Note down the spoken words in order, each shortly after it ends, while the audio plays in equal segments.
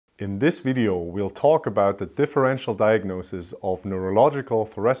In this video, we'll talk about the differential diagnosis of neurological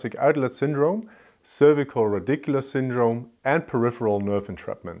thoracic outlet syndrome, cervical radicular syndrome, and peripheral nerve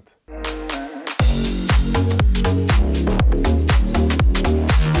entrapment.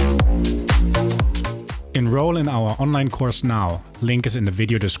 Enroll in our online course now. Link is in the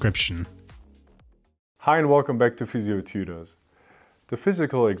video description. Hi and welcome back to Physiotutors. The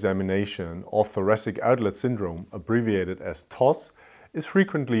physical examination of thoracic outlet syndrome, abbreviated as TOS, is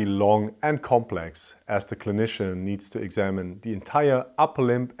frequently long and complex as the clinician needs to examine the entire upper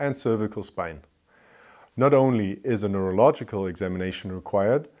limb and cervical spine. Not only is a neurological examination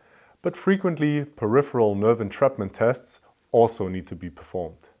required, but frequently peripheral nerve entrapment tests also need to be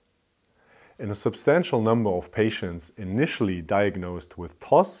performed. In a substantial number of patients initially diagnosed with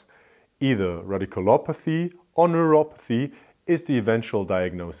TOS, either radiculopathy or neuropathy is the eventual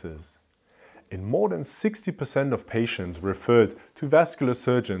diagnosis. In more than 60% of patients referred to vascular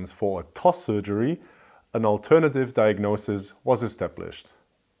surgeons for a TOS surgery, an alternative diagnosis was established.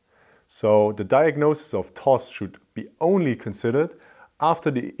 So the diagnosis of TOS should be only considered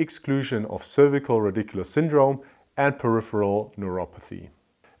after the exclusion of cervical radicular syndrome and peripheral neuropathy.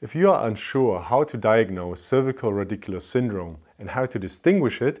 If you are unsure how to diagnose cervical radicular syndrome and how to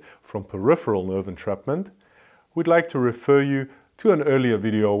distinguish it from peripheral nerve entrapment, we'd like to refer you to an earlier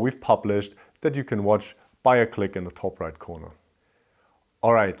video we've published that you can watch by a click in the top right corner.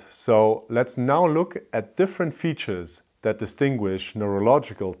 Alright, so let's now look at different features that distinguish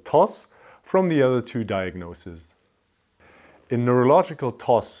neurological TOS from the other two diagnoses. In neurological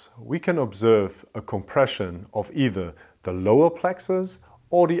TOS, we can observe a compression of either the lower plexus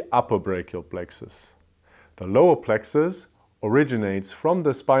or the upper brachial plexus. The lower plexus originates from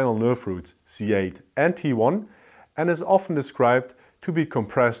the spinal nerve roots C8 and T1 and is often described to be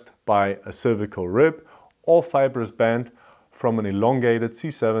compressed by a cervical rib or fibrous band from an elongated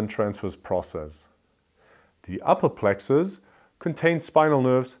C7 transverse process. The upper plexus contains spinal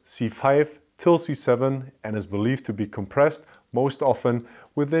nerves C5 till C7 and is believed to be compressed most often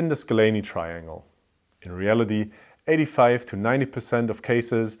within the scalene triangle. In reality, 85 to 90% of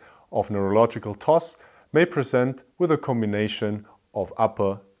cases of neurological TOS may present with a combination of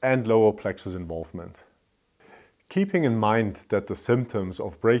upper and lower plexus involvement. Keeping in mind that the symptoms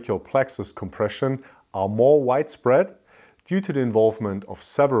of brachial plexus compression are more widespread due to the involvement of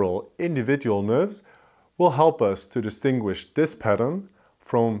several individual nerves will help us to distinguish this pattern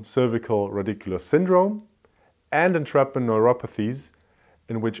from cervical radicular syndrome and entrapment neuropathies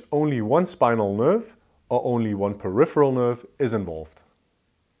in which only one spinal nerve or only one peripheral nerve is involved.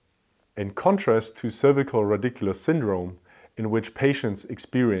 In contrast to cervical radicular syndrome, in which patients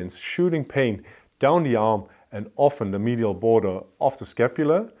experience shooting pain down the arm and often the medial border of the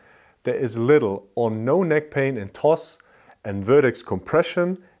scapula, there is little or no neck pain in TOS, and vertex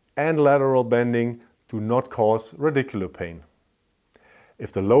compression and lateral bending do not cause radicular pain.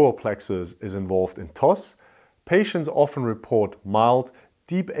 If the lower plexus is involved in TOS, patients often report mild,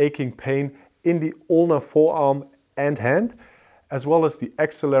 deep aching pain in the ulnar forearm and hand, as well as the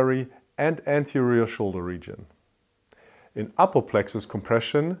axillary and anterior shoulder region. In upper plexus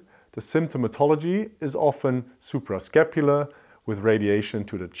compression, the symptomatology is often suprascapular with radiation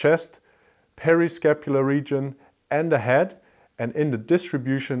to the chest, periscapular region and the head, and in the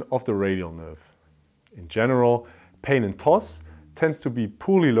distribution of the radial nerve. In general, pain in TOS tends to be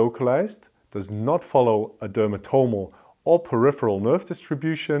poorly localized, does not follow a dermatomal or peripheral nerve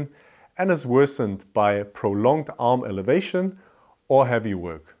distribution, and is worsened by prolonged arm elevation or heavy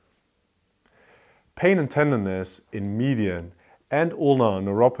work. Pain and tenderness in median and ulnar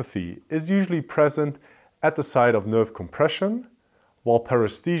neuropathy is usually present at the site of nerve compression, while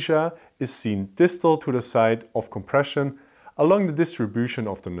paresthesia is seen distal to the site of compression along the distribution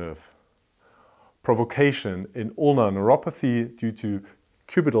of the nerve. Provocation in ulnar neuropathy due to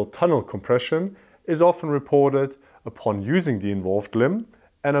cubital tunnel compression is often reported upon using the involved limb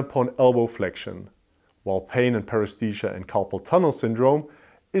and upon elbow flexion, while pain and paresthesia in carpal tunnel syndrome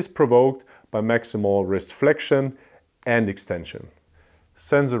is provoked by maximal wrist flexion and extension.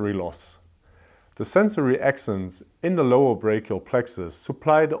 Sensory loss. The sensory axons in the lower brachial plexus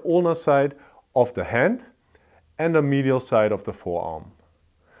supply the ulnar side of the hand and the medial side of the forearm.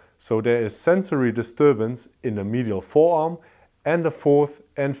 So there is sensory disturbance in the medial forearm and the fourth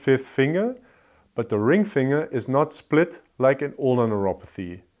and fifth finger, but the ring finger is not split like in ulnar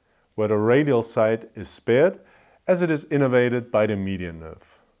neuropathy, where the radial side is spared as it is innervated by the median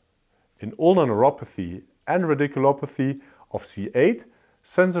nerve. In ulnar neuropathy and radiculopathy of C8,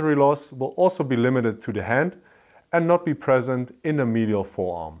 sensory loss will also be limited to the hand and not be present in the medial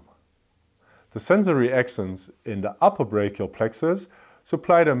forearm. The sensory axons in the upper brachial plexus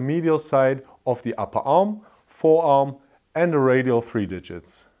supply the medial side of the upper arm, forearm and the radial 3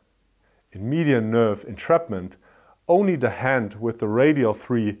 digits. In median nerve entrapment, only the hand with the radial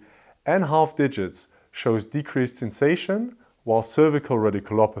 3 and half digits shows decreased sensation, while cervical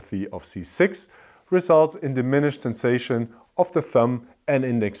radiculopathy of C6 results in diminished sensation of the thumb and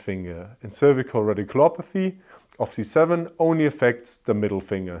index finger, and cervical radiculopathy of C7 only affects the middle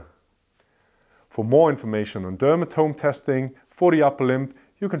finger. For more information on dermatome testing for the upper limb,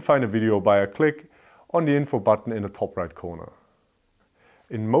 you can find a video by a click on the info button in the top right corner.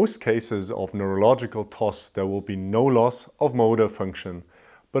 In most cases of neurological TOS, there will be no loss of motor function,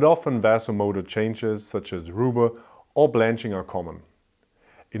 but often vasomotor changes such as rubor or blanching are common.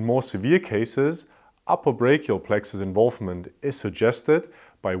 In more severe cases, upper brachial plexus involvement is suggested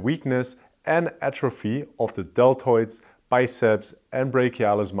by weakness and atrophy of the deltoids, biceps and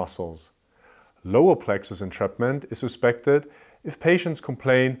brachialis muscles. Lower plexus entrapment is suspected if patients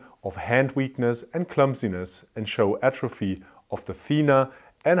complain of hand weakness and clumsiness and show atrophy of the thenar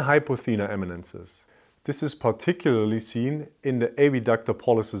and hypothenar eminences. This is particularly seen in the abductor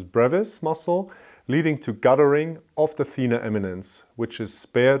pollicis brevis muscle, leading to guttering of the thenar eminence, which is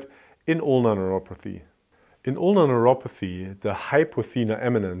spared in ulnar neuropathy. In ulnar neuropathy, the hypothenar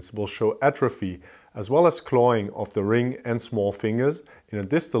eminence will show atrophy as well as clawing of the ring and small fingers in a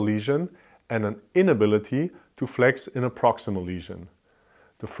distal lesion and an inability to flex in a proximal lesion.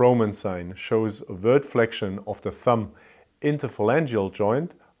 The Frohman sign shows overt flexion of the thumb interphalangeal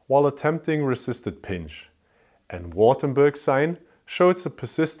joint while attempting resisted pinch, and Wartenberg sign shows a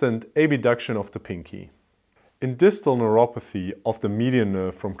persistent abduction of the pinky. In distal neuropathy of the median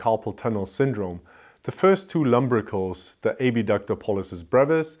nerve from carpal tunnel syndrome, the first two lumbricals, the abductor pollicis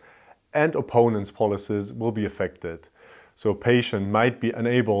brevis and opponens pollicis, will be affected. So a patient might be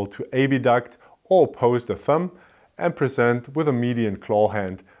unable to abduct or oppose the thumb and present with a median claw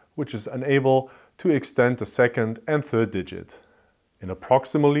hand, which is unable to extend the second and third digit. In a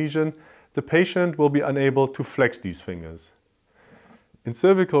proximal lesion, the patient will be unable to flex these fingers. In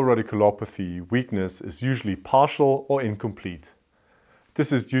cervical radiculopathy, weakness is usually partial or incomplete.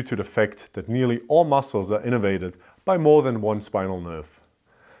 This is due to the fact that nearly all muscles are innervated by more than one spinal nerve.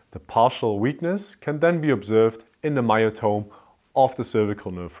 The partial weakness can then be observed in the myotome of the cervical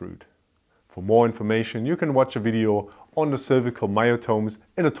nerve root. For more information, you can watch a video on the cervical myotomes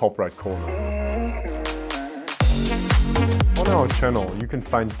in the top right corner. On our channel, you can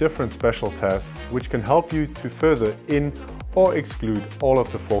find different special tests which can help you to further in or exclude all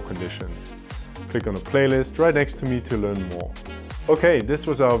of the 4 conditions. Click on the playlist right next to me to learn more. Okay, this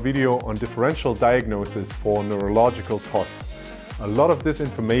was our video on differential diagnosis for neurological TOS. A lot of this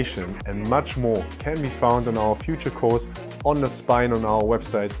information and much more can be found in our future course on the spine on our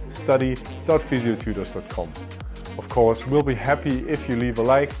website study.physiotutors.com. Of course, we'll be happy if you leave a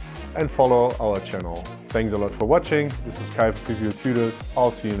like and follow our channel. Thanks a lot for watching. This is Kai for Physiotutors.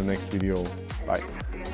 I'll see you in the next video. Bye.